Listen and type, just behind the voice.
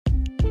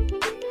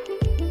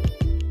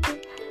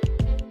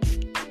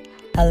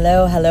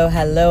Hello, hello,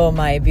 hello,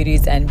 my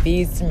beauties and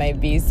beasts, my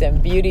beasts and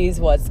beauties.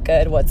 What's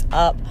good? What's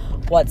up?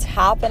 What's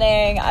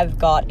happening? I've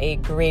got a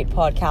great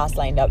podcast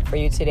lined up for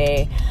you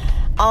today.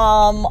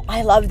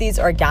 I love these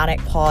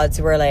organic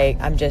pods where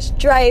I'm just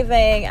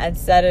driving and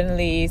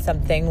suddenly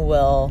something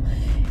will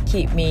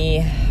keep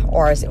me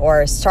or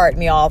start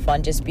me off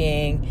on just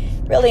being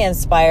really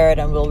inspired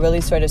and will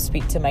really sort of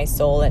speak to my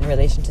soul in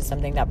relation to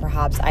something that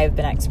perhaps I've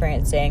been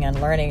experiencing and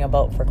learning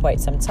about for quite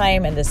some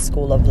time in this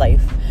school of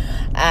life.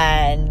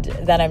 And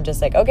then I'm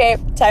just like, okay,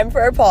 time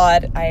for a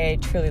pod. I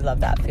truly love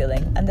that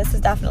feeling. And this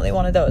is definitely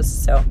one of those.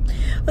 So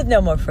with no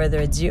more further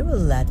ado,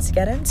 let's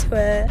get into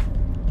it.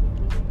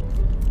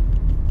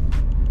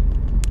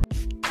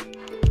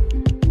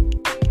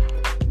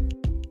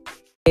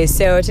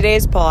 So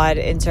today's pod,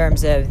 in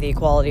terms of the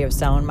quality of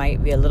sound,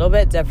 might be a little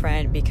bit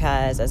different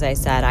because, as I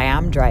said, I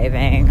am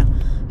driving.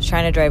 I was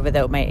trying to drive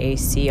without my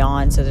AC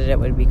on so that it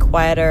would be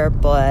quieter,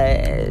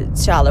 but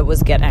Charlotte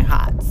was getting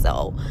hot,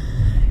 so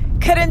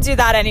couldn't do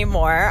that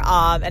anymore.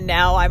 And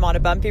now I'm on a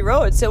bumpy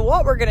road. So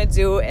what we're going to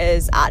do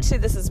is, actually,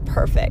 this is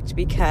perfect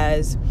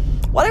because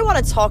what I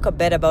want to talk a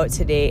bit about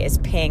today is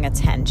paying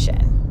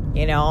attention,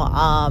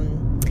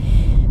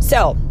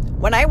 So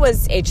when I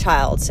was a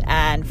child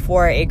and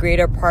for a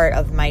greater part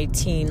of my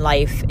teen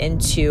life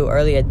into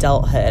early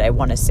adulthood, I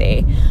want to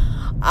say,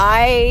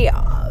 I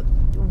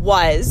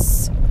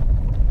was,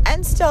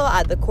 and still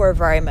at the core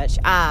very much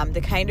am, the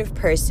kind of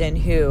person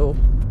who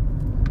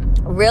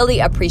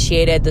really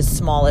appreciated the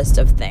smallest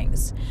of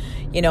things.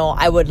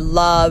 I would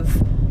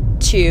love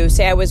to,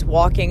 say I was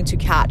walking to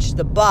catch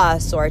the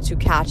bus or to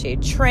catch a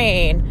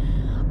train,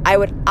 I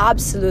would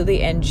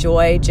absolutely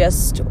enjoy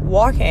just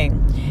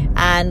walking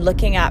and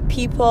looking at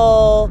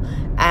people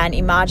and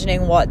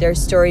imagining what their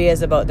story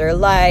is about their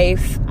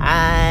life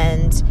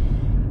and,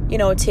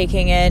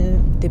 taking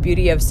in the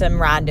beauty of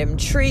some random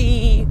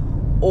tree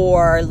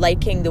or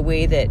liking the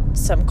way that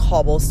some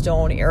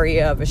cobblestone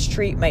area of a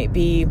street might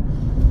be,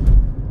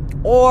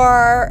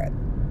 or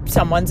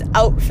someone's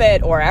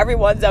outfit or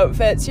everyone's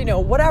outfits,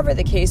 whatever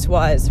the case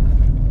was.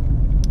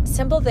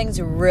 Simple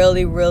things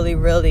really, really,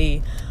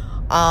 really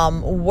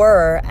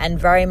were and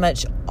very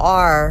much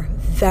are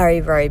very,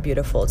 very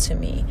beautiful to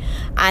me.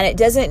 And it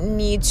doesn't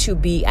need to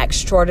be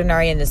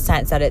extraordinary in the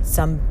sense that it's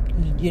some,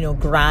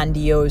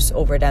 grandiose,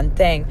 overdone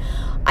thing.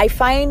 I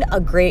find a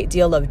great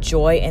deal of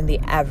joy in the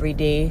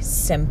everyday,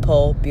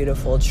 simple,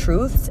 beautiful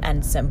truths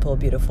and simple,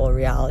 beautiful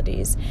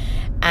realities.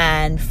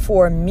 And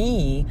for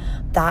me,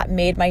 that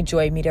made my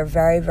joy meter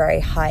very, very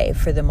high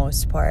for the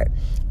most part.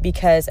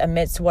 Because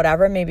amidst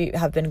whatever maybe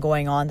have been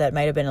going on that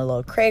might have been a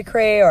little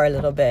cray-cray or a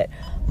little bit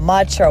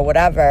much or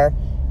whatever,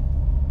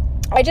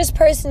 I just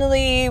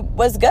personally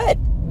was good.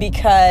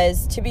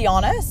 Because to be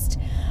honest,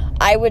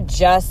 I would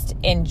just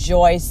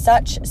enjoy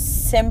such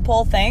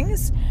simple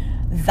things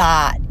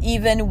that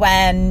even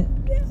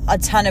when a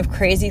ton of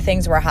crazy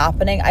things were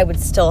happening, I would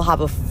still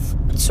have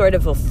sort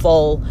of a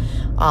full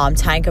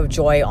tank of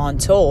joy on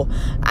tow.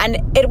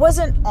 And it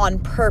wasn't on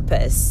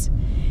purpose.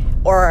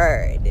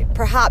 Or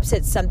perhaps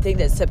it's something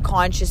that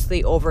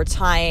subconsciously over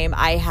time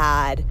I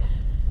had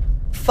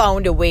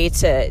found a way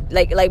to,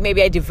 like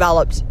maybe I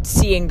developed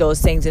seeing those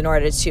things in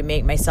order to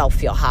make myself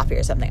feel happy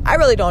or something. I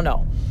really don't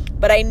know.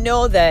 But I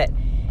know that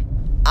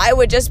I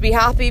would just be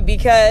happy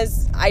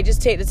because I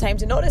just take the time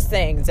to notice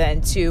things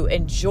and to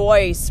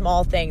enjoy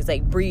small things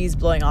like breeze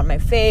blowing on my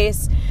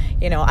face,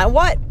 and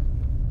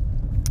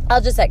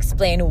I'll just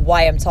explain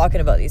why I'm talking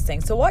about these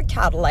things. So what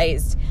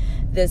catalyzed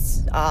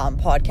this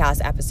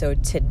podcast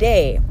episode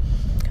today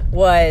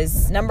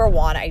was, number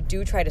one, I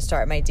do try to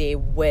start my day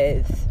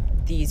with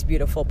these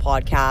beautiful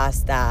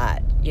podcasts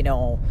that,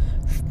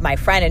 my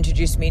friend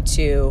introduced me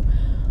to,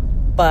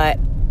 but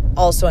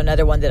also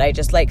another one that I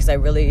just like because I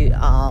really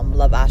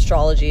love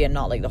astrology and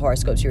not like the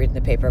horoscopes you read in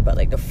the paper, but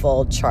like the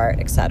full chart,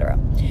 etc.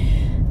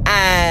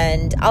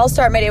 And I'll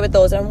start my day with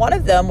those. And one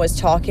of them was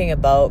talking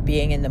about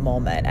being in the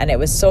moment. And it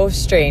was so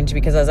strange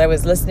because as I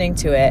was listening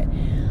to it,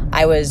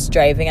 I was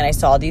driving and I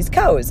saw these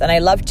cows. And I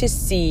love to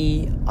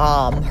see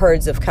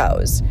herds of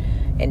cows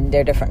in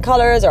their different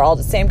colors or all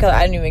the same color.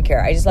 I don't even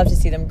care. I just love to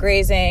see them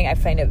grazing. I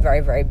find it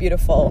very, very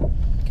beautiful.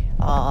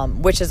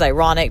 Which is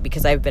ironic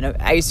because I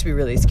used to be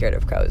really scared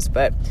of cows.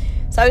 But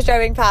so I was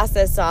driving past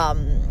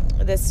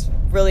this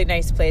really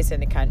nice place in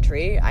the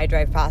country. I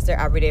drive past there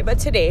every day. But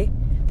today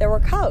there were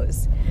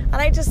cows. And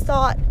I just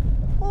thought,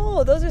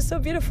 oh, those are so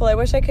beautiful. I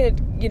wish I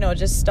could,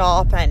 just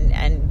stop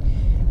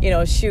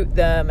and shoot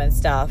them and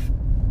stuff.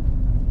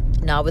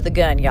 Not with a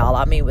gun, y'all.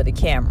 I mean with a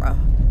camera.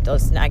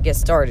 Let's not get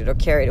started or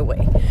carried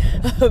away.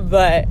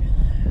 But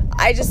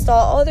I just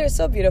thought, oh, they're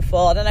so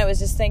beautiful. And then I was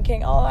just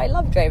thinking, oh, I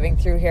love driving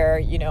through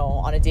here,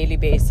 on a daily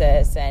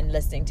basis and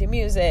listening to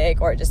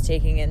music or just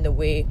taking in the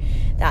way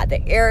that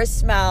the air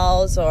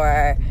smells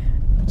or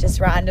just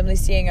randomly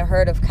seeing a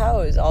herd of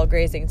cows all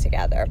grazing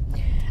together.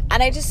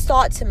 And I just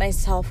thought to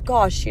myself,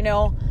 gosh,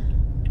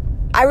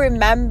 I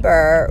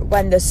remember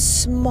when the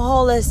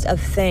smallest of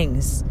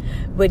things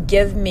would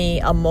give me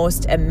a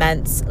most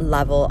immense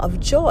level of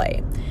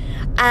joy.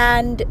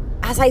 And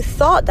as I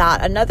thought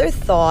that, another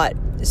thought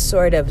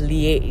sort of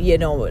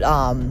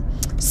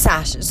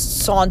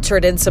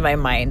sauntered into my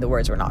mind. The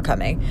words were not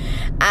coming.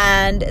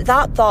 And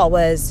that thought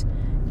was,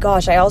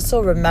 gosh, I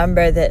also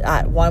remember that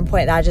at one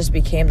point that just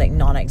became like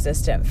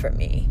non-existent for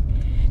me,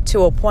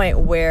 to a point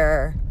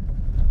where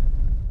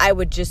I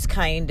would just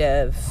kind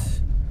of,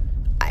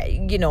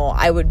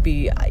 I would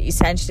be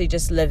essentially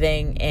just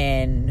living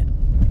in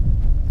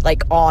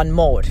like on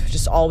mode,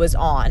 just always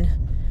on,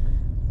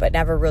 but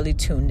never really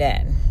tuned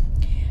in.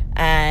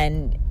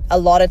 And a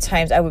lot of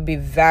times I would be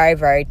very,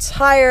 very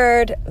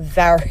tired,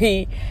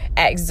 very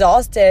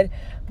exhausted,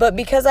 but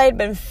because I had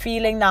been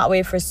feeling that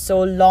way for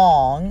so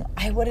long,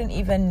 I wouldn't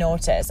even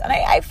notice. And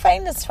I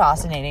find this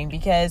fascinating,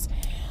 because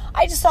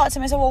I just thought to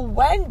myself, well,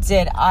 when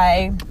did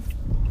I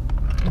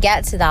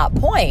get to that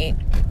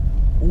point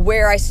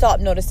where I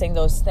stopped noticing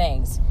those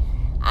things?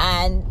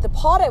 And the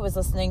pod I was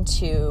listening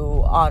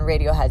to on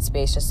Radio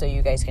Headspace, just so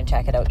you guys can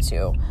check it out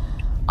too,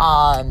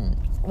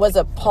 was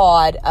a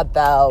pod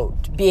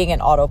about being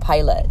an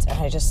autopilot. And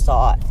I just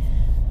thought,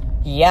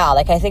 yeah,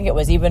 like I think it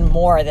was even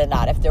more than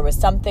that. If there was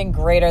something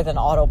greater than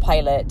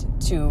autopilot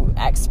to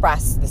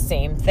express the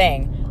same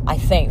thing, I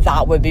think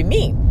that would be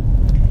me.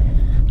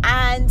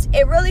 And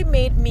it really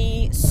made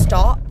me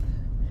stop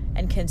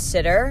and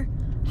consider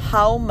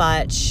how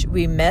much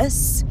we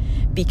miss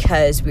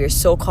because we're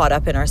so caught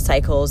up in our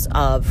cycles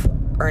of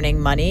earning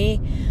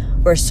money.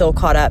 We're so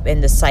caught up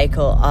in the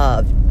cycle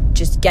of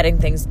just getting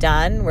things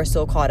done. We're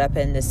so caught up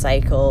in the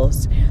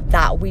cycles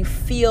that we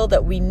feel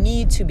that we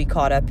need to be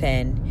caught up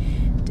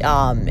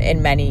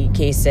in many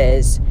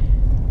cases,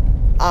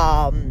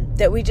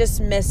 that we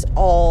just miss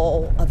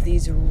all of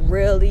these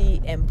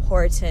really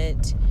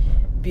important,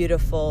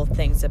 beautiful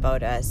things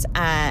about us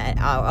and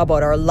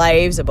about our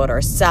lives, about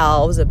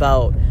ourselves,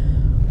 about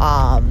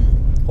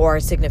or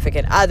a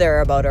significant other,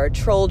 about our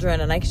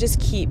children, and I could just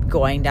keep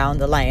going down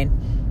the line.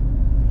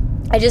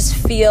 I just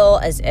feel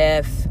as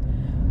if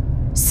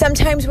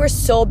sometimes we're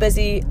so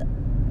busy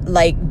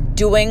like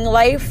doing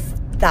life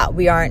that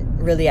we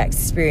aren't really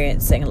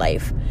experiencing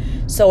life.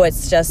 So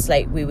it's just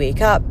like we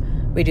wake up,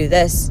 we do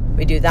this,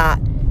 we do that,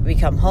 we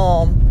come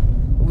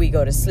home, we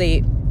go to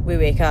sleep, we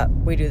wake up,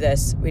 we do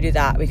this, we do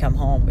that, we come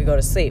home, we go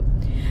to sleep.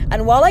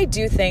 And while I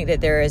do think that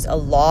there is a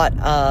lot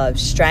of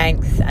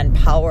strength and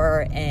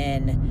power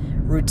in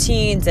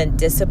routines and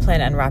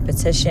discipline and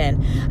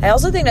repetition, I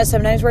also think that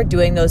sometimes we're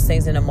doing those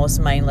things in a most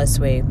mindless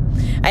way.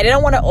 I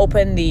didn't want to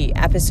open the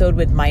episode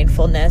with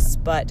mindfulness,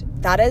 but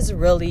that is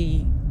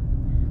really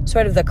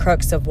sort of the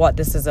crux of what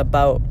this is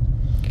about.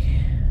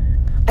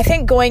 I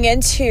think going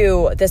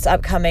into this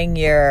upcoming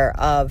year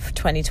of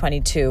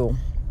 2022,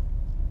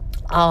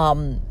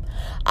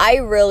 I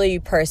really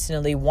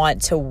personally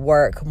want to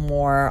work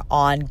more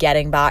on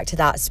getting back to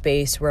that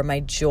space where my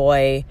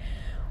joy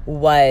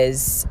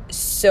was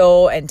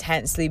so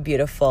intensely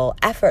beautiful,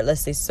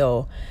 effortlessly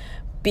so,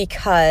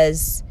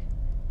 because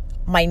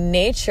my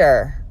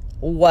nature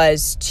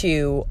was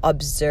to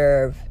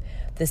observe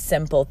the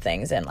simple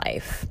things in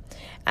life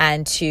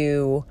and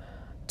to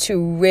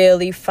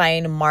really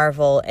find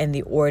marvel in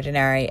the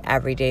ordinary,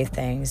 everyday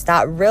things.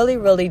 That really,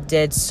 really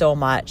did so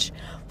much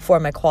for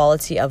my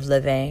quality of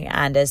living.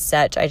 And as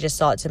such, I just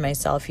thought to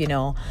myself,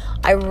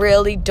 I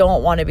really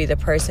don't want to be the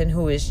person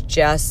who is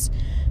just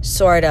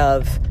sort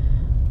of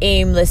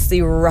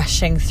aimlessly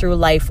rushing through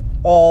life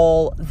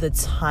all the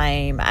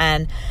time.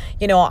 And,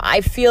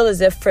 I feel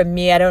as if for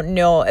me, I don't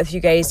know if you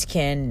guys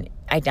can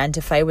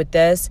identify with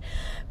this,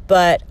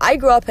 but I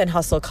grew up in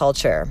hustle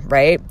culture,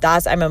 right?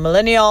 I'm a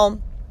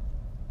millennial.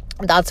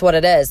 That's what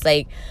it is.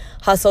 Like,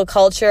 hustle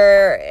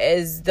culture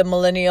is the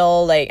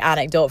millennial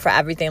anecdote for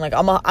everything. Like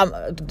I'm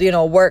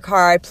work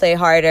hard, play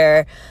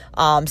harder,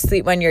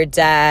 sleep when you're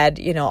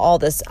dead, all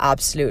this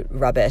absolute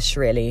rubbish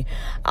really.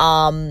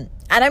 And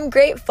I'm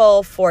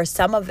grateful for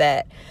some of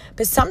it.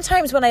 But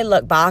sometimes when I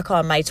look back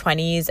on my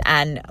 20s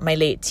and my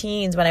late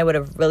teens, when I would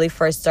have really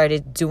first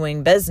started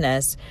doing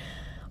business,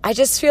 I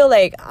just feel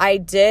like I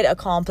did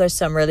accomplish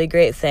some really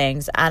great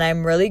things, and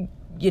I'm really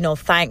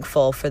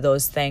thankful for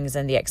those things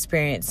and the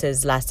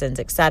experiences, lessons,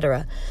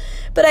 etc.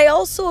 But I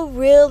also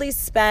really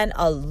spent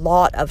a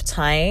lot of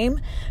time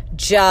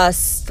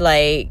just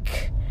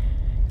like,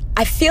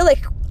 I feel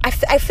like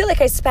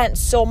I spent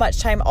so much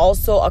time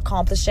also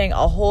accomplishing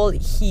a whole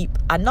heap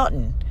of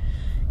nothing,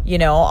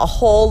 a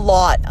whole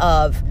lot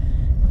of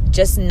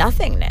just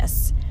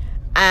nothingness.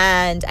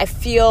 And I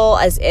feel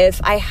as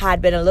if I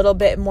had been a little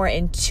bit more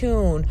in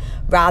tune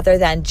rather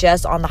than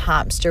just on the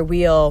hamster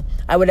wheel,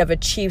 I would have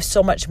achieved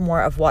so much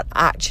more of what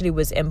actually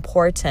was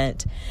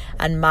important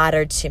and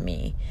mattered to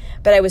me.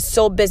 But I was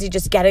so busy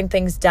just getting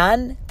things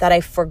done that I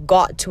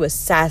forgot to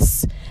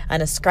assess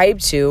and ascribe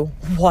to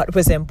what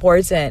was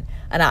important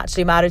and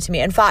actually mattered to me.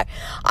 In fact,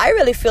 I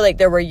really feel like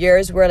there were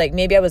years where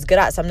maybe I was good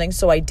at something,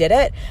 so I did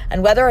it.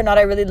 And whether or not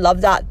I really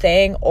loved that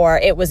thing or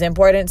it was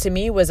important to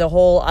me was a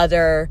whole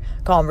other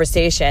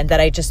conversation that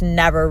I just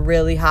never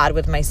really had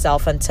with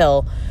myself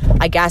until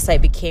I guess I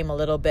became a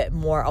little bit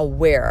more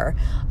aware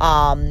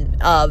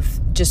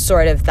of just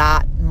sort of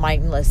that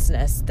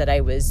mindlessness that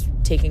I was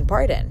taking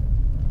part in.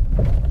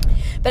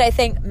 But I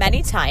think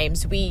many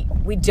times we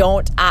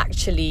don't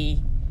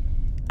actually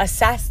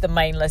assess the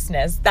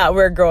mindlessness that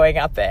we're growing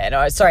up in,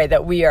 or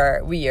that we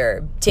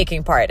are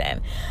taking part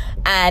in,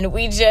 and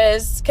we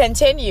just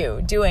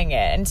continue doing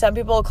it. And some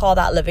people call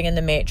that living in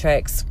the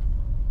matrix.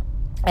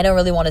 I don't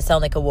really want to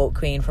sound like a woke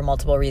queen for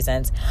multiple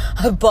reasons,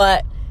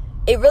 but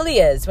it really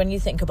is. When you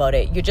think about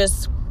it, you're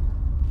just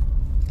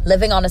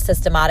living on a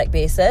systematic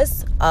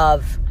basis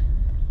of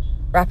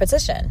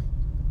repetition.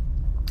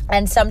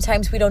 And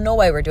sometimes we don't know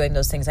why we're doing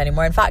those things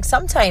anymore. In fact,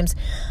 sometimes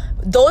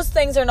those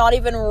things are not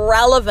even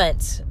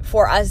relevant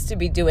for us to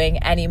be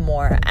doing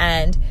anymore.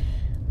 And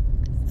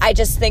I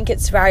just think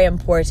it's very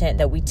important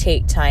that we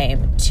take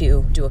time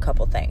to do a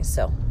couple things.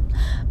 So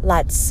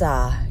let's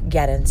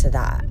get into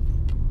that.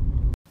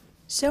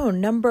 So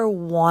number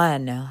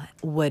one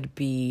would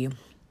be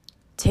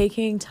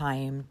taking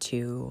time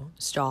to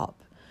stop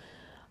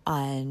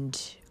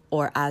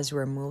or as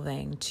we're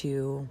moving,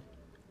 to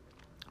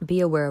be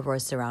aware of our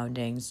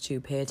surroundings, to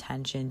pay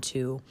attention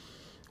to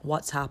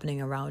what's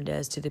happening around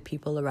us, to the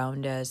people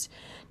around us,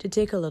 to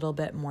take a little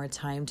bit more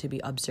time to be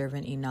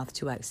observant enough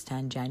to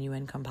extend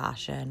genuine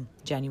compassion,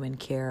 genuine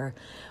care,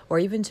 or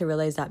even to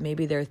realize that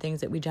maybe there are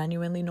things that we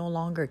genuinely no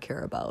longer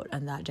care about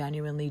and that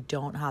genuinely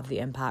don't have the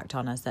impact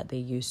on us that they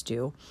used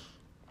to,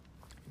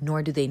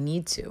 nor do they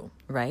need to,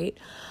 right?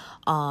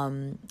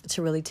 To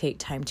really take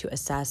time to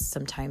assess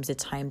sometimes the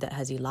time that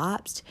has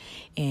elapsed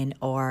in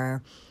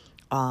our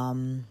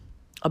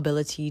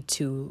ability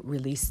to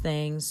release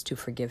things, to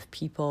forgive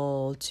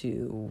people,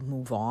 to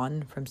move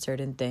on from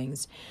certain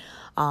things.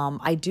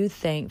 I do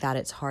think that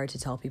it's hard to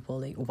tell people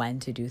like when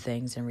to do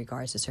things in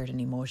regards to certain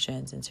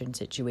emotions and certain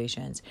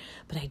situations.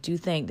 But I do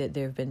think that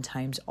there have been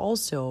times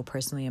also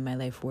personally in my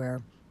life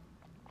where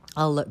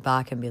I'll look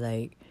back and be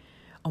like,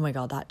 oh my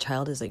God, that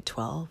child is like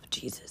 12.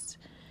 Jesus,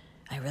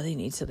 I really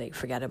need to like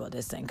forget about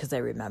this thing because I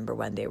remember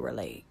when they were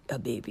like a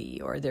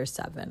baby or they're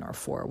 7 or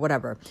 4,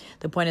 whatever.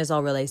 The point is,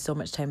 I'll realize so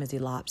much time has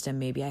elapsed and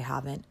maybe I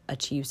haven't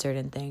achieved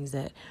certain things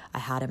that I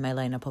had in my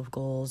lineup of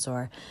goals,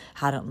 or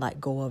hadn't let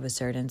go of a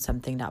certain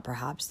something that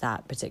perhaps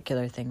that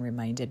particular thing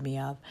reminded me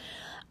of.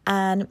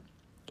 And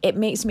it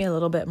makes me a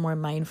little bit more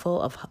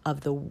mindful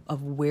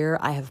of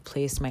where I have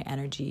placed my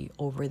energy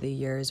over the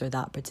years or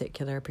that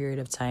particular period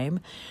of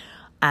time,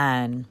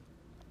 and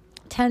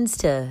tends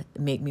to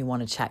make me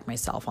want to check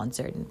myself on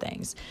certain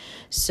things.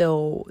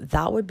 So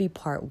that would be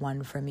part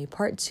one for me.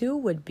 Part two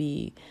would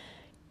be,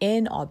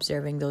 in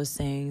observing those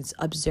things,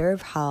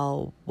 observe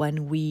how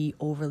when we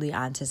overly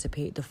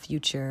anticipate the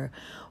future,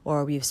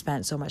 or we've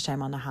spent so much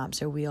time on the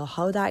hamster wheel,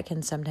 how that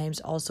can sometimes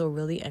also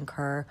really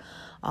incur,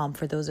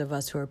 for those of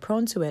us who are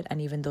prone to it,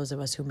 and even those of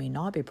us who may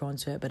not be prone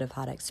to it but have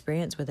had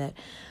experience with it,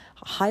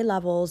 high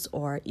levels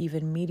or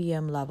even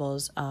medium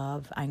levels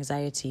of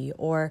anxiety,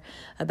 or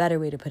a better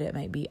way to put it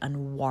might be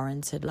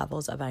unwarranted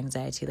levels of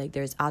anxiety. Like,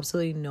 there's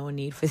absolutely no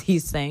need for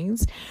these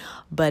things,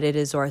 but it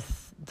is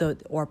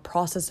our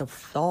process of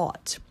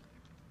thought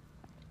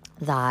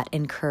that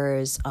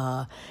incurs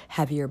a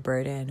heavier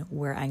burden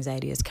where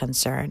anxiety is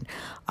concerned.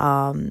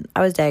 I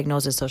was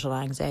diagnosed with social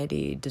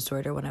anxiety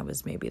disorder when I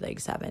was maybe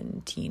like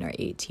 17 or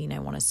 18, I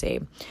want to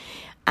say.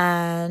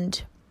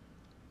 And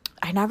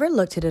I never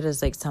looked at it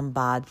as like some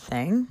bad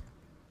thing.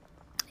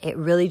 It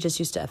really just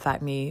used to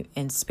affect me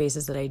in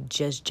spaces that I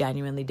just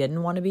genuinely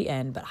didn't want to be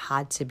in, but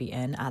had to be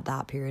in at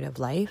that period of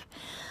life.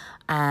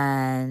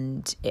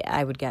 And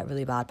I would get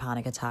really bad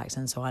panic attacks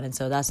and so on. And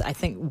so that's, I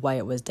think, why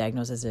it was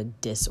diagnosed as a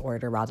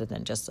disorder rather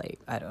than just like,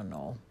 I don't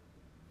know,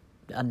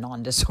 a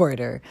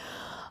non-disorder,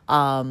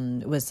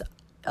 was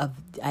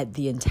at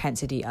the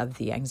intensity of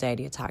the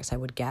anxiety attacks I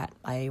would get.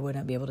 I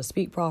wouldn't be able to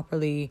speak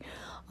properly.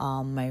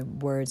 My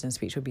words and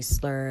speech would be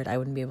slurred. I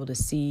wouldn't be able to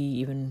see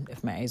even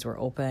if my eyes were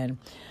open.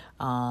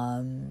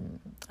 And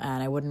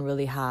I wouldn't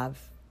really have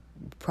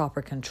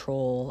proper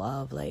control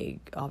of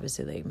like,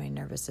 obviously, like my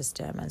nervous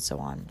system and so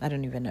on. I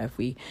don't even know if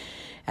we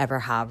ever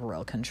have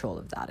real control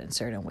of that in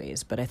certain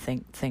ways, but I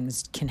think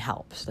things can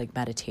help, like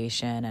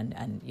meditation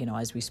and you know,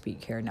 as we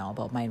speak here now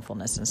about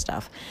mindfulness and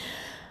stuff.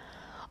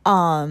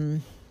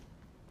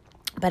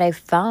 But I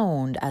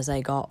found as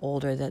I got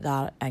older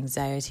that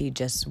anxiety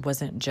just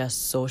wasn't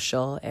just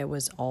social. It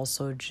was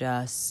also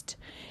just,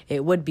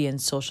 it would be in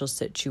social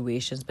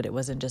situations, but it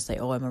wasn't just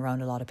like, oh, I'm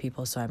around a lot of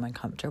people, so I'm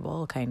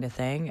uncomfortable kind of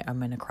thing.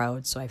 I'm in a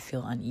crowd, so I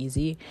feel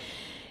uneasy.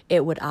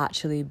 It would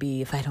actually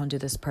be, if I don't do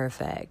this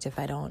perfect, if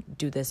I don't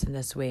do this in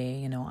this way,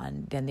 you know,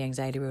 and then the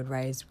anxiety would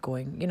rise,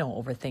 going, you know,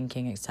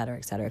 overthinking, et cetera,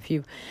 et cetera. If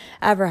you've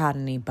ever had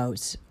any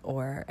bouts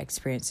or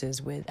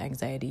experiences with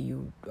anxiety,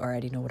 you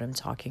already know what I'm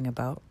talking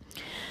about.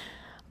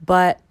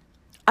 But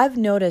I've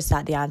noticed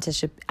that the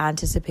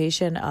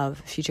anticipation of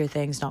future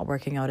things not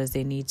working out as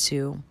they need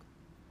to,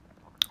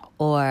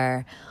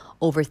 or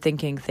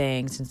overthinking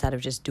things instead of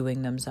just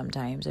doing them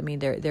sometimes. I mean,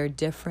 there are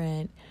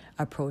different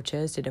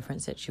approaches to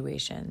different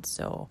situations.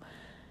 So,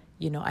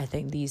 you know, I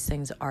think these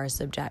things are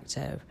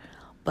subjective.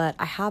 But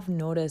I have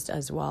noticed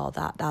as well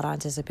that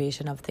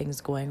anticipation of things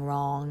going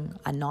wrong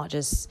and not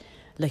just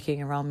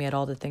looking around me at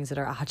all the things that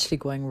are actually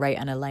going right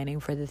and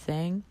aligning for the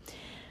thing,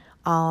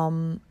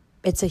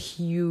 it's a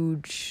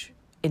huge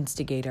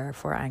instigator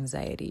for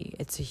anxiety.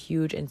 It's a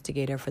huge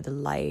instigator for the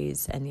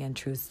lies and the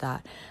untruths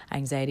that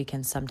anxiety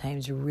can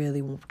sometimes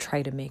really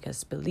try to make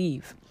us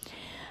believe.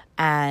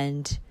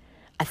 And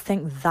I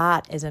think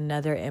that is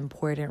another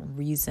important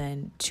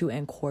reason to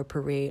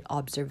incorporate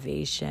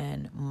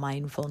observation,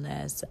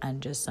 mindfulness,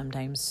 and just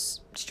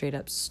sometimes straight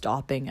up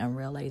stopping and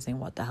realizing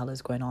what the hell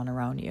is going on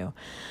around you.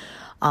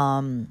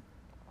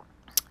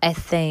 I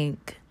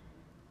think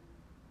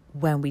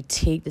when we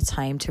take the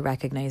time to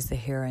recognize the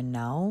here and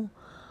now,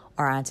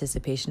 our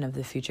anticipation of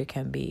the future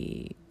can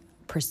be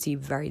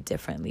perceived very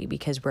differently,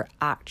 because we're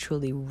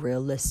actually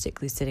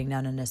realistically sitting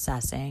down and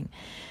assessing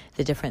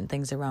the different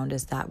things around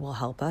us that will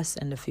help us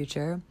in the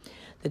future,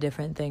 the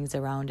different things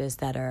around us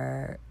that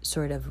are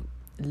sort of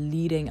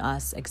leading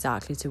us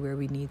exactly to where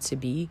we need to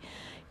be,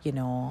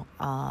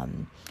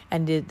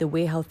 and the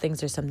way how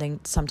things are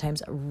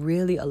sometimes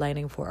really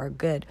aligning for our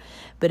good.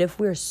 But if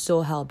we're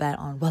so hell-bent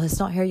on, well, it's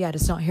not here yet,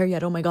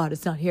 oh my God,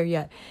 it's not here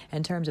yet,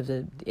 in terms of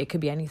it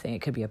could be anything.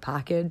 It could be a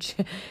package,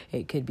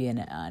 it could be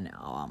an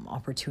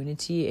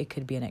opportunity, it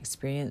could be an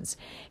experience,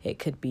 it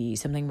could be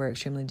something we're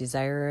extremely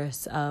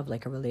desirous of,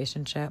 like a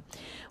relationship.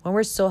 When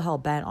we're so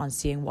hell-bent on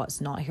seeing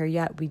what's not here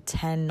yet, we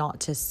tend not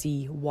to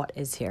see what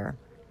is here.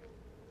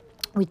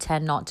 We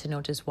tend not to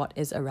notice what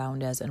is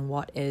around us and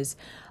what is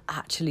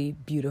actually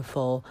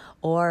beautiful,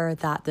 or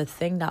that the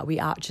thing that we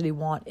actually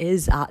want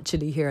is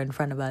actually here in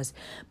front of us.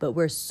 But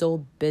we're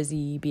so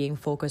busy being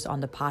focused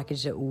on the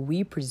package that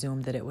we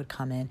presume that it would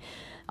come in,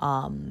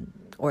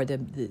 or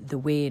the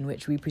way in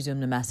which we presume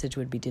the message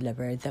would be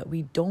delivered, that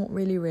we don't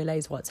really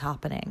realize what's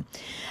happening.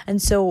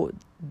 And so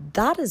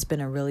that has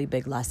been a really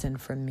big lesson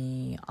for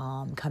me,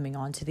 coming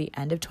on to the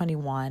end of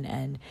 21,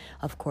 and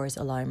of course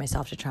allowing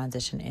myself to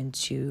transition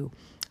into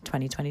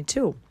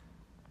 2022.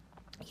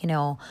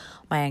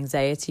 My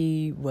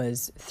anxiety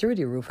was through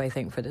the roof, I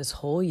think, for this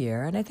whole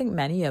year. And I think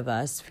many of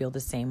us feel the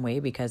same way,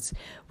 because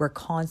we're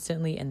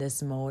constantly in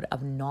this mode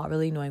of not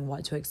really knowing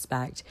what to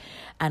expect.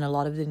 And a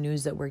lot of the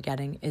news that we're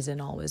getting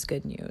isn't always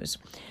good news.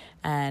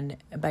 And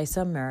by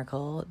some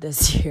miracle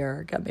this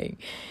year,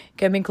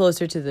 coming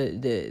closer to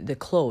the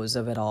close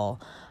of it all,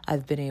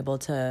 I've been able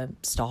to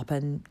stop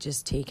and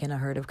just take in a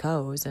herd of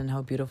cows and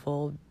how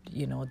beautiful,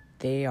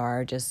 they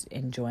are, just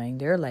enjoying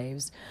their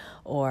lives,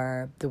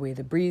 or the way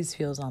the breeze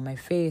feels on my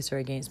face or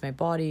against my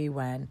body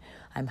when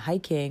I'm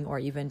hiking, or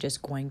even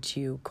just going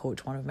to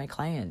coach one of my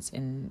clients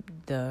in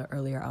the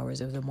earlier hours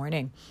of the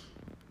morning.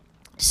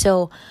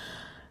 So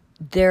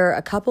there are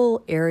a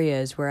couple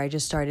areas where I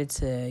just started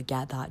to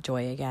get that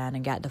joy again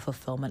and get the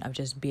fulfillment of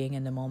just being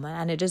in the moment.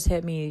 And it just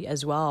hit me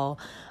as well.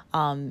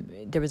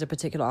 There was a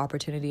particular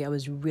opportunity I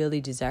was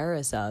really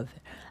desirous of,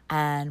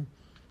 and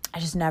I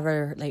just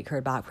never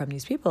heard back from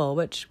these people,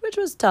 which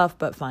was tough,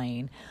 but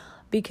fine.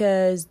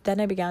 Because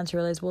then I began to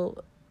realize, well,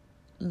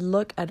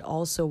 look at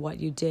also what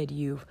you did.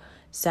 You've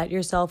set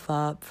yourself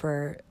up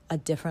for a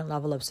different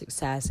level of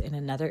success in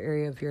another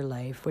area of your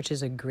life, which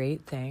is a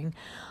great thing.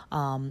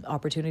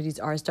 Opportunities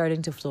are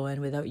starting to flow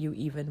in without you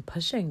even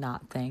pushing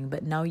that thing.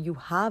 But now you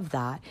have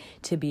that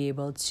to be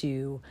able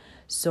to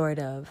sort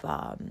of,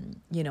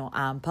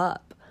 amp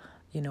up,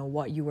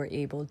 what you were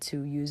able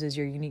to use as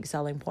your unique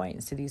selling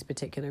points to these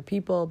particular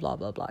people, blah,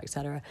 blah, blah,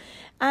 etc.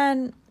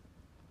 And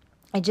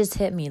it just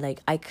hit me,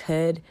 I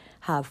could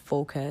have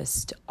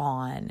focused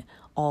on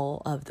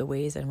all of the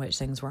ways in which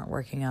things weren't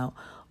working out,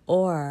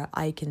 or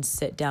I can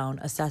sit down,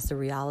 assess the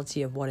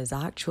reality of what is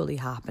actually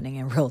happening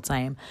in real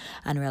time,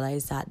 and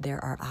realize that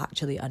there are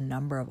actually a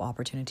number of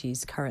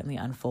opportunities currently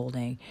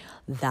unfolding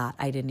that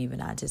I didn't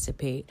even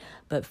anticipate.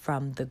 But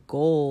from the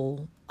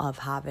goal of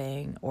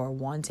having or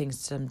wanting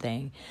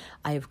something,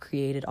 I have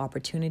created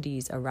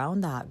opportunities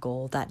around that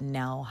goal that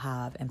now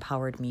have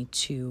empowered me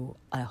to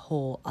a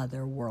whole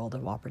other world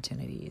of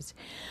opportunities.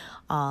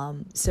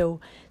 So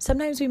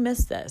sometimes we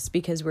miss this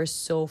because we're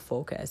so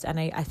focused. And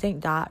I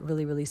think that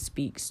really, really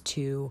speaks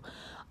to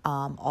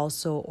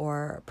also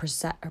our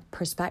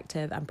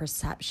perspective and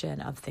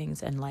perception of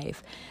things in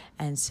life.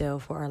 And so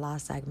for our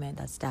last segment,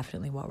 that's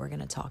definitely what we're going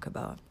to talk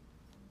about.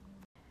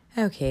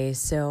 Okay,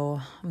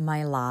 so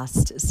my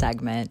last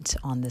segment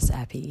on this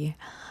epi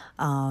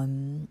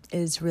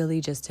is really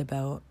just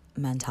about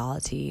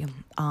mentality,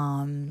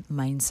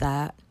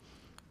 mindset,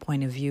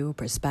 point of view,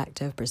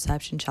 perspective,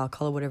 perception, child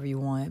color, whatever you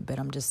want, but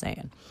I'm just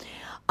saying.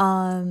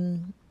 I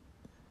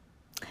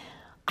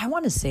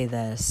want to say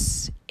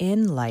this.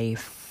 In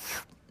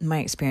life, my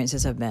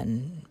experiences have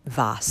been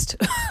vast,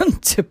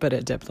 to put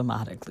it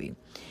diplomatically.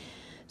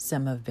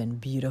 Some have been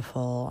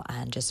beautiful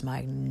and just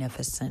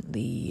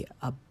magnificently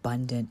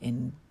abundant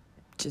in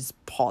just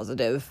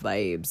positive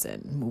vibes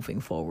and moving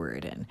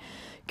forward and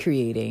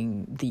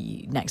creating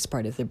the next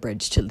part of the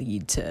bridge to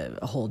lead to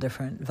a whole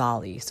different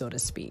valley, so to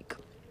speak.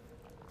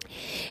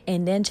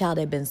 And then, child,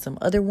 there have been some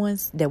other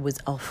ones that was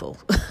awful,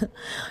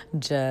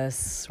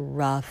 just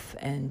rough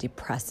and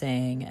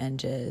depressing and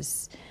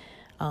just...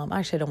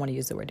 actually, I don't want to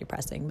use the word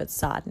depressing, but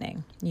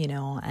saddening,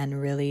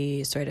 and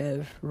really sort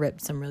of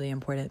ripped some really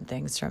important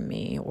things from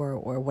me, or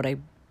what I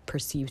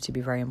perceived to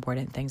be very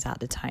important things at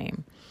the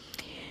time.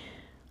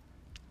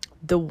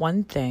 The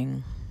one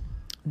thing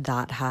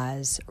that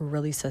has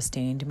really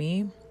sustained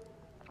me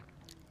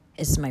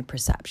is my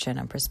perception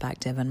and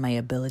perspective and my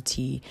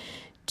ability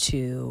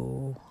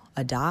to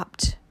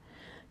adapt,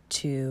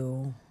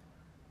 to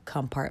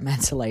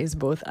compartmentalize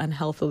both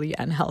unhealthily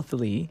and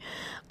healthily,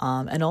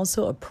 and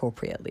also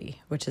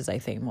appropriately, which is, I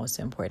think, most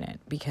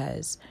important,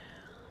 because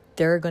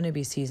there are going to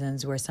be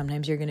seasons where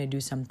sometimes you're going to do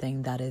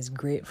something that is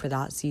great for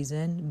that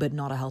season, but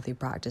not a healthy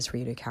practice for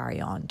you to carry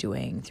on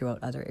doing throughout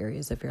other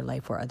areas of your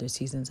life or other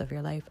seasons of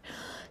your life.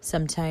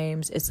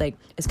 Sometimes it's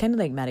kind of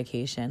like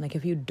medication. Like,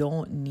 if you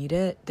don't need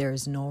it,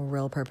 there's no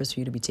real purpose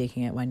for you to be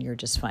taking it when you're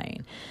just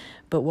fine.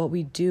 But what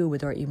we do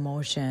with our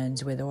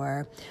emotions, with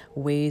our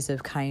ways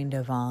of kind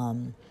of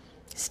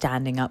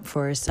standing up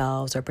for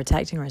ourselves or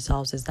protecting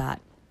ourselves, is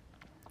that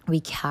we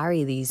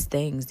carry these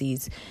things,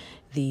 these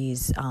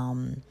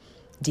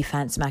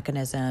defense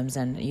mechanisms.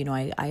 And,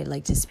 I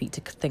like to speak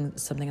to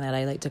something that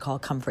I like to call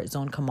comfort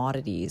zone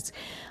commodities.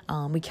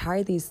 We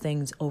carry these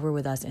things over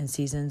with us in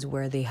seasons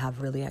where they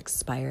have really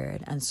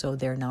expired, and so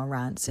they're now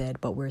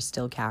rancid, but we're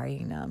still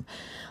carrying them.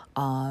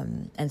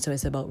 And so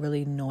it's about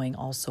really knowing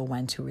also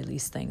when to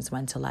release things,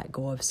 when to let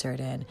go of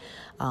certain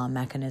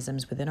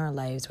mechanisms within our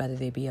lives, whether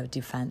they be of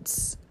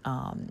defense,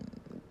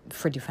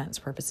 for defense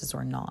purposes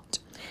or not.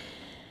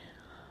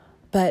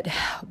 But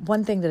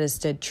one thing that has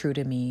stood true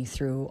to me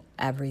through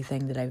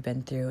everything that I've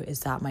been through is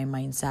that my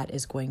mindset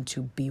is going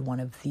to be one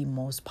of the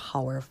most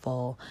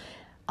powerful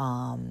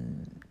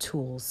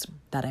tools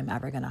that I'm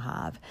ever going to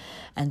have.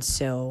 And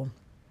so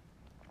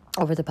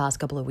over the past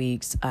couple of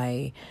weeks,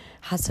 I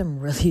had some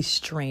really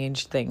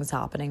strange things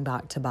happening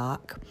back to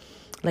back.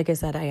 Like I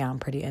said, I am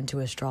pretty into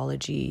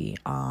astrology.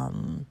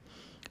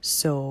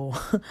 So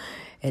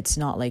it's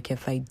not like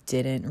if I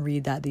didn't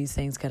read that these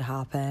things could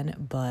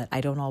happen, but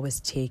I don't always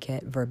take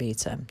it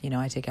verbatim.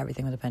 I take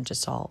everything with a pinch of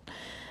salt.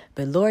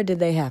 But Lord, did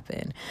they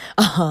happen?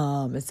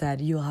 It said,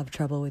 you'll have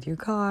trouble with your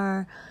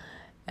car.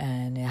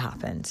 And it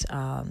happened.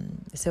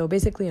 So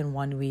basically in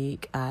 1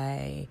 week,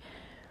 I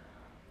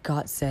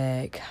got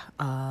sick.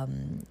 A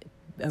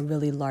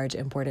really large,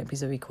 important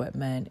piece of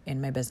equipment in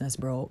my business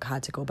broke,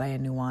 had to go buy a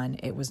new one.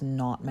 It was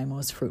not my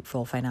most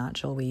fruitful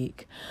financial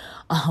week.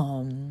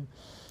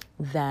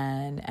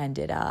 Then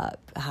ended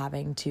up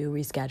having to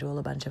reschedule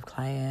a bunch of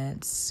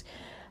clients,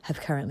 have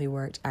currently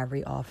worked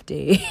every off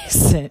day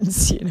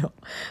since,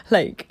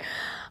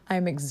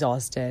 I'm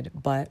exhausted.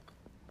 But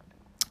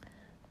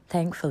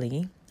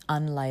thankfully,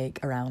 unlike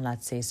around,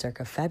 let's say,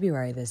 circa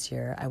February this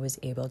year, I was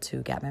able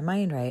to get my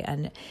mind right.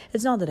 And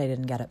it's not that I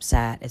didn't get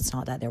upset. It's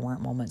not that there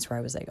weren't moments where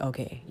I was like,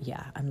 okay,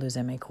 yeah, I'm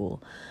losing my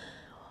cool.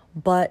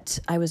 But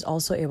I was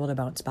also able to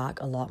bounce back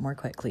a lot more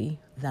quickly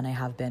than I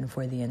have been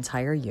for the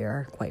entire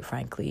year, quite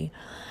frankly.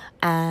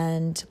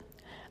 And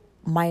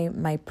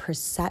my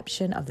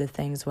perception of the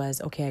things was,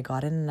 okay, I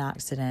got in an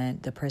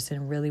accident. The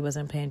person really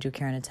wasn't paying due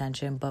care and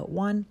attention. But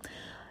one,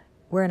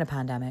 we're in a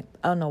pandemic.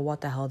 I don't know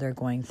what the hell they're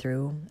going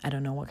through. I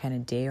don't know what kind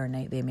of day or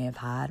night they may have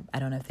had. I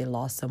don't know if they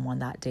lost someone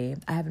that day.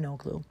 I have no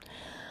clue.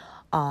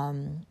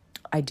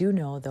 I do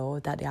know, though,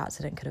 that the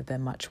accident could have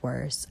been much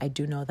worse. I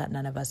do know that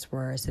none of us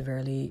were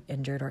severely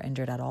injured or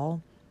injured at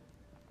all.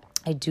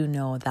 I do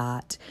know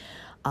that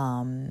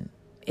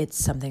it's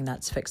something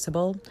that's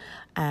fixable.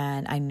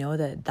 And I know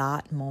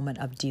that moment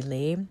of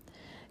delay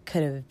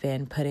could have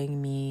been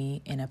putting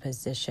me in a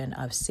position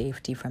of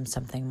safety from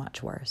something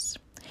much worse.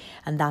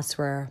 And that's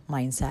where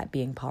mindset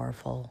being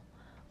powerful,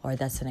 or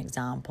that's an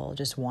example,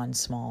 just one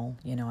small,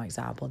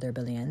 example, there are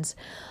billions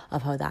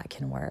of how that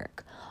can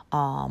work.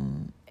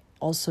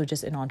 Also,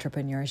 just in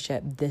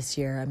entrepreneurship this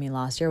year,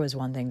 last year was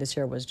one thing. This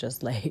year was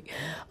just like,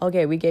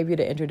 okay, we gave you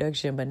the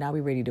introduction, but now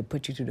we're ready to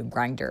put you to the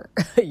grinder,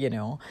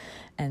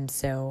 And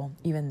so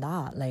even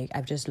that,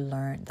 I've just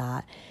learned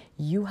that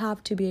you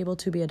have to be able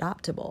to be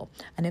adaptable.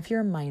 And if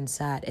your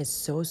mindset is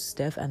so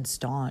stiff and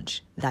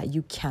staunch that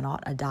you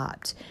cannot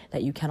adapt,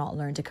 that you cannot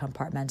learn to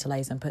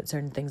compartmentalize and put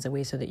certain things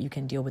away so that you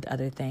can deal with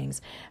other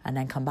things and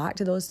then come back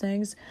to those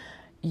things,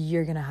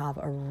 you're going to have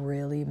a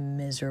really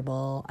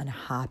miserable,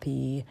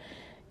 unhappy,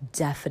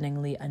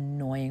 deafeningly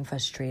annoying,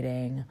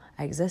 frustrating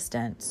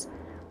existence.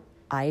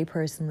 I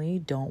personally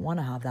don't want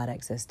to have that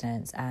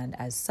existence, and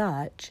as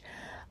such,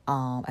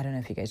 I don't know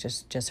if you guys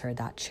just heard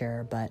that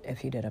cheer, but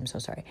if you did, I'm so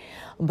sorry.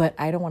 But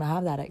I don't want to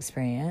have that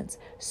experience,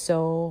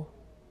 so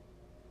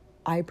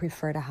I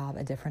prefer to have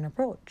a different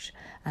approach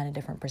and a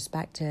different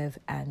perspective,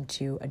 and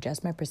to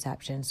adjust my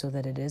perception so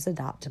that it is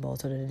adaptable,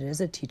 so that it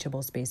is a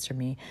teachable space for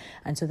me,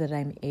 and so that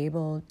I'm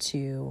able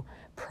to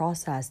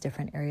process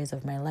different areas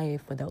of my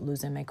life without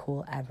losing my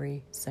cool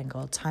every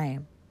single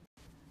time.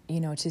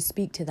 To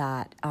speak to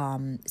that,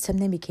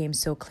 something became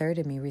so clear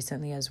to me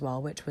recently as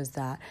well, which was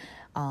that,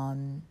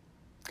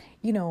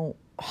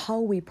 how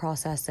we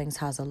process things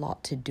has a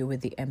lot to do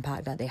with the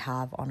impact that they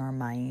have on our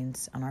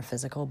minds, on our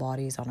physical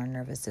bodies, on our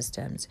nervous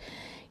systems.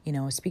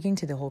 Speaking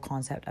to the whole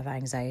concept of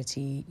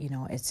anxiety,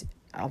 it's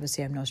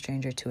obviously I'm no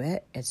stranger to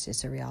it. It's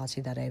just a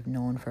reality that I've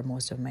known for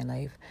most of my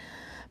life.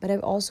 But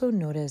I've also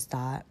noticed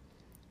that,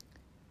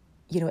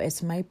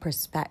 it's my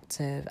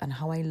perspective and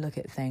how I look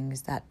at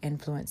things that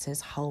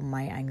influences how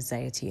my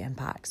anxiety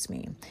impacts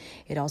me.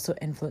 It also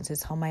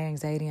influences how my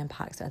anxiety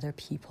impacts other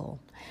people.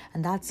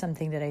 And that's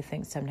something that I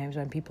think sometimes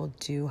when people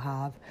do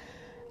have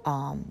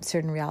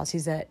certain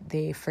realities that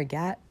they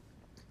forget,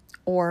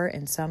 or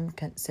in some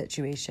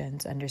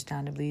situations,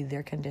 understandably,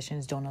 their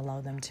conditions don't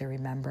allow them to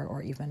remember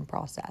or even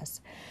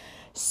process.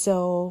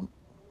 So,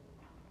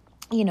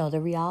 the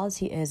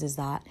reality is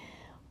that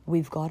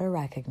we've got to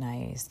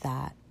recognize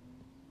that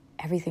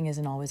everything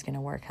isn't always going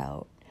to work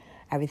out.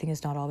 Everything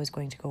is not always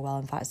going to go well.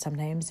 In fact,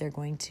 sometimes they're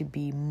going to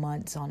be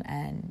months on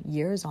end,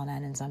 years on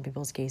end in some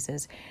people's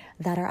cases,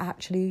 that are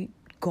actually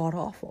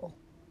god-awful.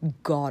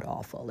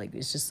 God-awful. Like,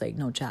 it's just like,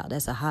 no, child,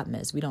 that's a hot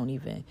mess.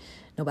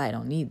 Nobody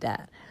don't need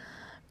that.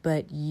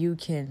 But you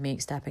can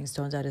make stepping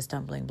stones out of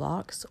stumbling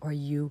blocks, or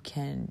you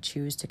can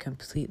choose to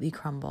completely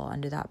crumble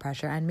under that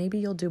pressure. And maybe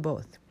you'll do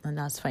both, and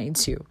that's fine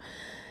too.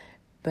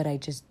 But I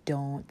just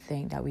don't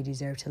think that we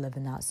deserve to live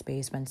in that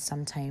space when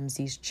sometimes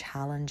these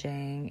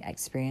challenging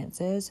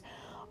experiences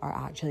are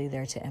actually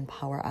there to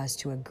empower us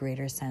to a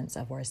greater sense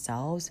of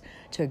ourselves,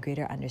 to a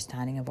greater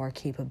understanding of our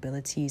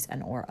capabilities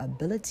and our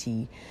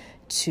ability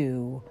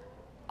to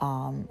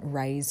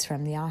rise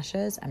from the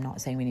ashes. I'm not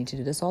saying we need to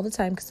do this all the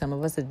time, because some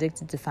of us are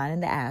addicted to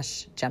finding the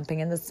ash, jumping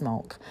in the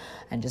smoke,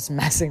 and just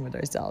messing with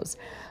ourselves.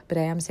 But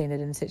I am saying that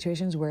in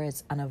situations where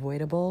it's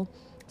unavoidable,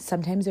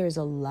 sometimes there is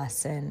a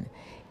lesson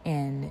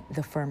in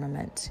the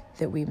firmament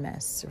that we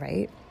miss,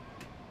 right?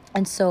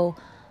 And so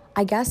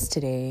I guess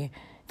today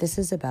this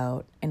is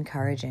about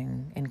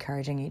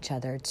encouraging each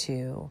other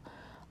to,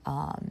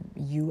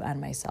 you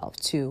and myself,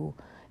 to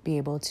be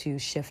able to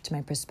shift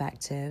my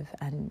perspective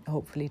and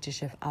hopefully to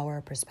shift our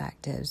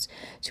perspectives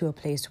to a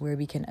place where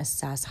we can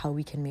assess how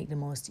we can make the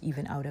most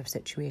even out of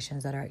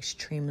situations that are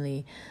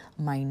extremely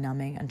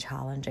mind-numbing and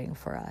challenging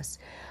for us,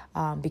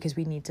 because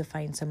we need to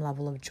find some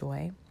level of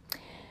joy.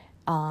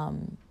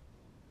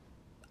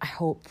 I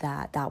hope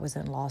that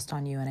wasn't lost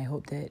on you, and I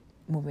hope that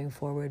moving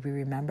forward we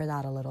remember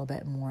that a little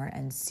bit more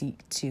and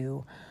seek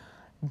to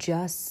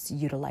just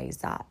utilize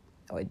that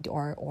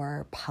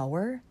or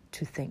power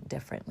to think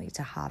differently,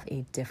 to have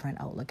a different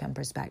outlook and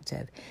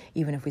perspective.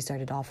 Even if we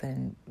started off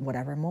in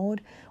whatever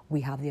mode, we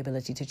have the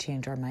ability to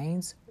change our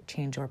minds,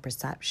 change our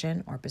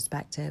perception or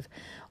perspective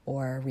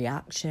or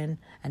reaction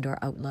and our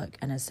outlook,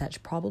 and as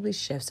such probably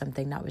shift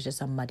something that was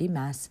just a muddy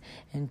mess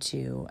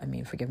into,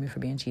 forgive me for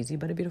being cheesy,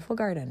 but a beautiful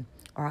garden,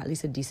 or at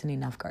least a decent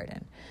enough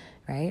garden,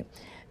 right?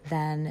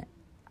 Then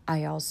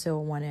I also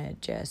want to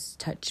just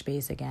touch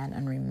base again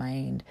and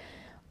remind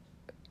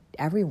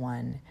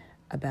everyone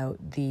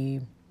about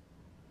the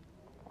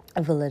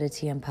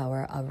validity and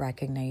power of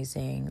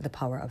recognizing the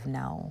power of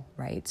now,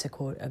 right? To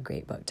quote a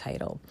great book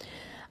title,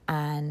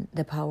 and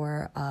the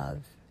power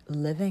of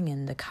living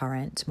in the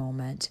current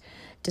moment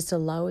just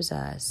allows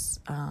us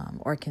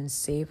or can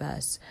save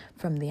us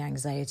from the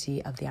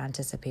anxiety of the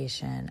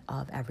anticipation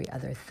of every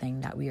other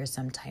thing that we are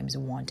sometimes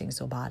wanting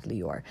so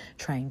badly or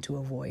trying to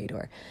avoid,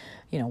 or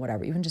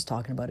whatever. Even just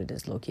talking about it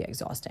is low-key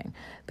exhausting.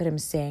 But I'm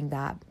saying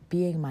that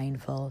being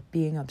mindful,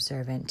 being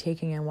observant,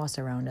 taking in what's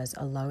around us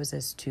allows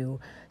us to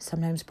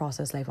sometimes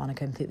process life on a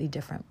completely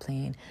different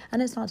plane.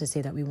 And it's not to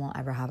say that we won't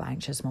ever have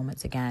anxious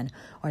moments again,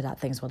 or that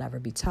things will never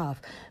be tough,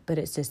 but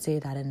it's to say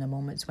that in the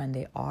moments when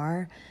they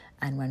are,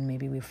 and when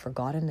maybe we've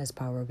forgotten this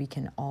power, we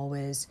can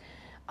always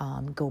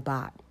go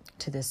back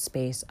to this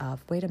space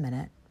of, wait a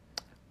minute,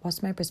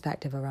 what's my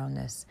perspective around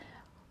this?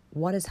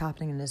 What is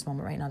happening in this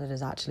moment right now that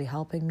is actually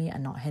helping me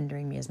and not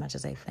hindering me as much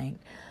as I think?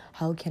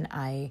 How can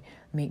I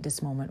make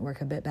this moment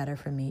work a bit better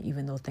for me,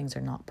 even though things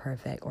are not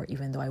perfect, or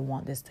even though I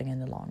want this thing in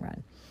the long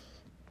run?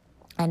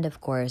 And of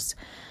course,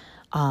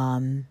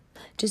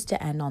 just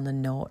to end on the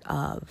note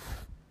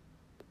of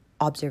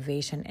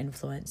observation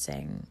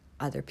influencing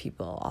other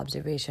people,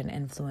 observation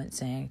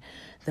influencing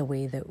the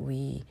way that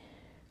we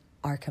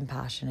are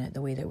compassionate,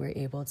 the way that we're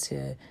able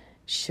to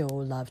show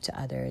love to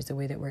others, the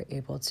way that we're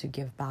able to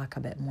give back a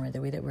bit more, the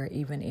way that we're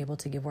even able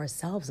to give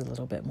ourselves a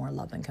little bit more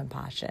love and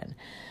compassion,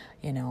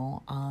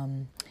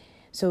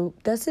 So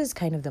this is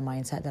kind of the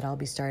mindset that I'll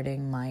be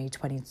starting my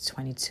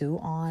 2022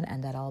 on,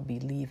 and that I'll be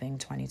leaving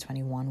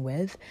 2021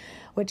 with,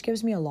 which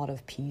gives me a lot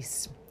of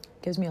peace.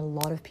 Gives me a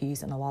lot of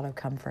peace and a lot of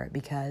comfort,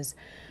 because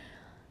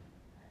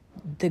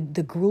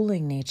the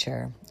grueling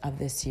nature of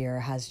this year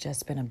has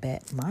just been a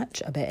bit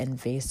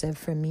invasive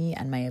for me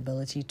and my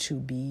ability to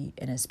be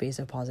in a space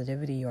of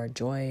positivity or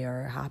joy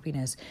or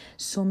happiness.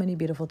 So many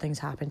beautiful things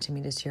happened to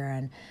me this year,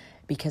 and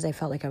because I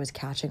felt like I was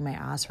catching my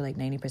ass for like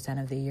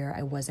 90% of the year,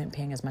 I wasn't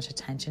paying as much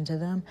attention to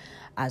them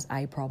as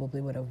I probably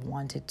would have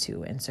wanted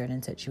to in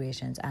certain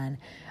situations. And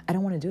I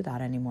don't want to do that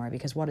anymore,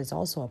 because what is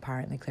also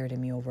apparently clear to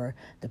me over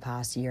the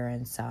past year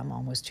and some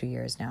almost 2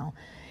 years now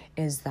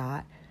is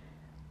that,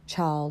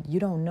 child, you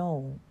don't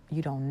know.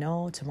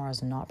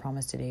 Tomorrow's not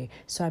promised today.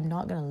 So I'm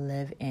not going to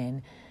live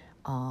in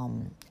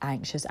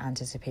anxious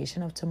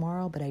anticipation of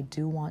tomorrow, but I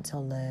do want to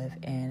live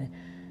in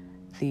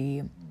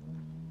the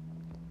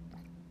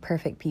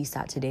perfect peace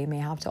that today may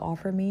have to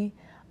offer me,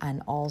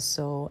 and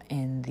also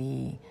in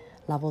the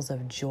levels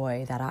of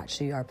joy that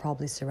actually are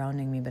probably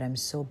surrounding me, but I'm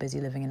so busy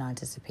living in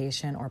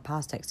anticipation or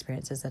past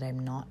experiences that I'm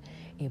not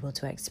able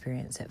to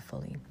experience it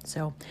fully.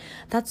 So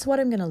that's what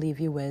I'm going to leave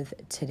you with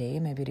today,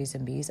 my beauties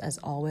and bees. As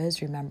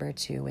always, remember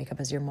to wake up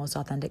as your most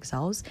authentic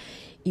selves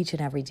each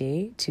and every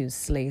day, to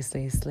slay,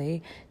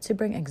 to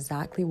bring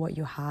exactly what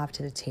you have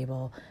to the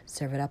table,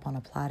 serve it up on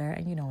a platter,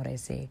 and you know what I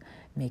say,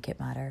 make it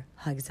matter.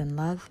 Hugs and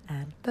love,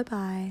 and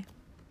bye-bye.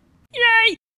 Yay!